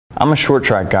I'm a short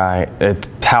track guy. It's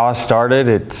how I started.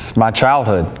 It's my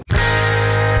childhood.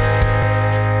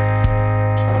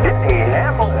 Denny,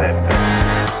 Hamlin.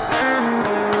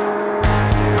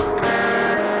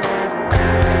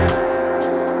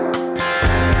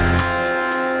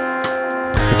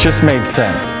 It just made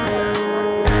sense.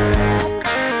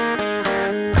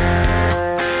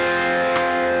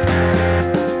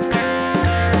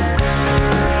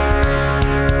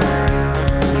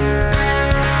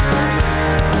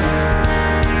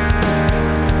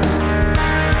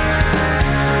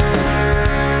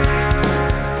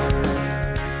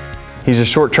 He's a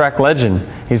short track legend.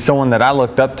 He's someone that I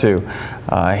looked up to.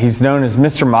 He's known as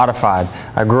Mr. Modified.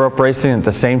 I grew up racing at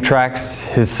the same tracks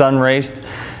his son raced,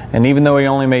 and even though he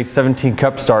only made 17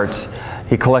 cup starts,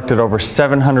 he collected over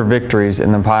 700 victories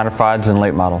in the modifieds and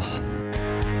late models.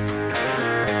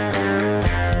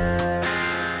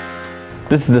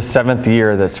 This is the 7th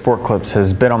year that Sport Clips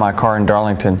has been on my car in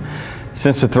Darlington.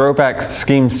 Since the Throwback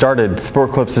scheme started,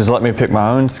 Sport Clips has let me pick my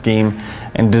own scheme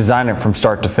and design it from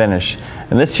start to finish.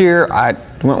 And this year, I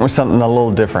went with something a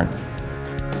little different.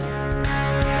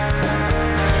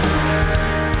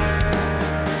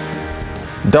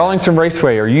 Darlington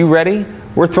Raceway, are you ready?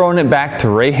 We're throwing it back to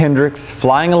Ray Hendrick's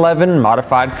Flying 11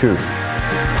 Modified Coupe.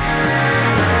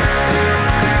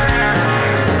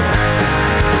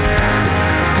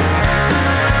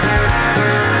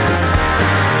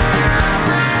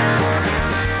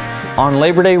 On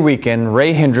Labor Day weekend,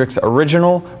 Ray Hendrick's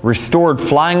original restored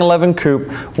Flying 11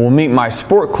 Coupe will meet my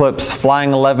Sport Clips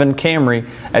Flying 11 Camry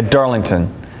at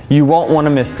Darlington. You won't want to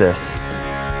miss this.